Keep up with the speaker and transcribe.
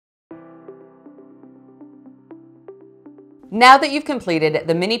Now that you've completed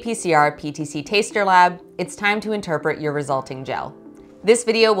the Mini PCR PTC Taster Lab, it's time to interpret your resulting gel. This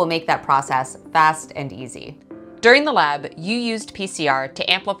video will make that process fast and easy. During the lab, you used PCR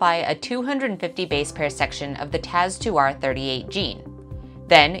to amplify a 250 base pair section of the TAS2R38 gene.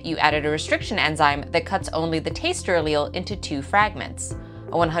 Then you added a restriction enzyme that cuts only the taster allele into two fragments,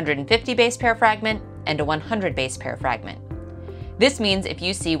 a 150 base pair fragment and a 100 base pair fragment. This means if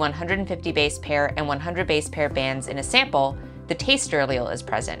you see 150 base pair and 100 base pair bands in a sample, the taster allele is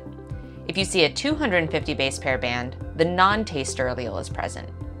present. If you see a 250 base pair band, the non-taster allele is present.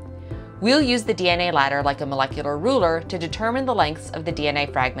 We'll use the DNA ladder like a molecular ruler to determine the lengths of the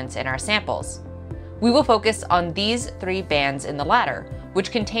DNA fragments in our samples. We will focus on these three bands in the ladder,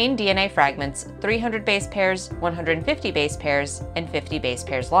 which contain DNA fragments 300 base pairs, 150 base pairs, and 50 base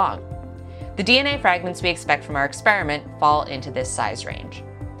pairs long. The DNA fragments we expect from our experiment fall into this size range.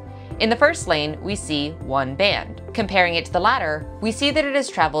 In the first lane, we see one band. Comparing it to the ladder, we see that it has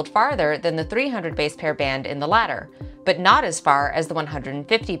traveled farther than the 300 base pair band in the ladder, but not as far as the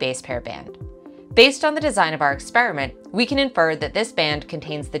 150 base pair band. Based on the design of our experiment, we can infer that this band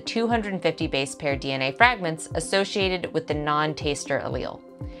contains the 250 base pair DNA fragments associated with the non-taster allele.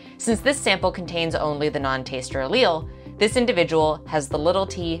 Since this sample contains only the non-taster allele, this individual has the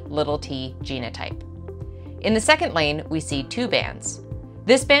t genotype. In the second lane, we see two bands.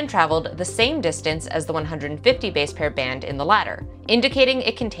 This band traveled the same distance as the 150 base pair band in the ladder, indicating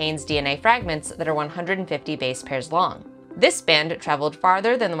it contains DNA fragments that are 150 base pairs long. This band traveled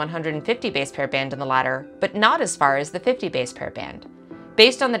farther than the 150 base pair band in the ladder, but not as far as the 50 base pair band.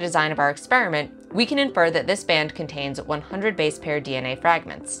 Based on the design of our experiment, we can infer that this band contains 100 base pair DNA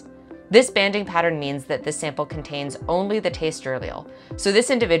fragments. This banding pattern means that this sample contains only the taster allele, so this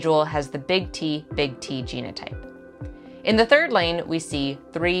individual has the big T genotype. In the third lane, we see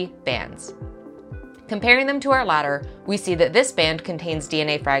three bands. Comparing them to our ladder, we see that this band contains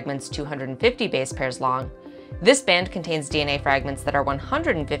DNA fragments 250 base pairs long, this band contains DNA fragments that are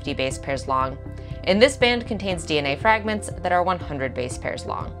 150 base pairs long, and this band contains DNA fragments that are 100 base pairs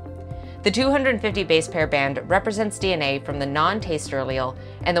long. The 250 base pair band represents DNA from the non-taster allele,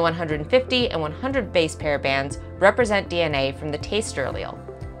 and the 150 and 100 base pair bands represent DNA from the taster allele.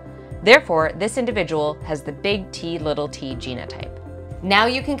 Therefore, this individual has the big T genotype. Now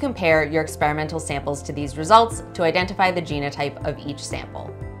you can compare your experimental samples to these results to identify the genotype of each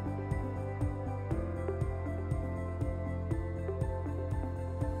sample.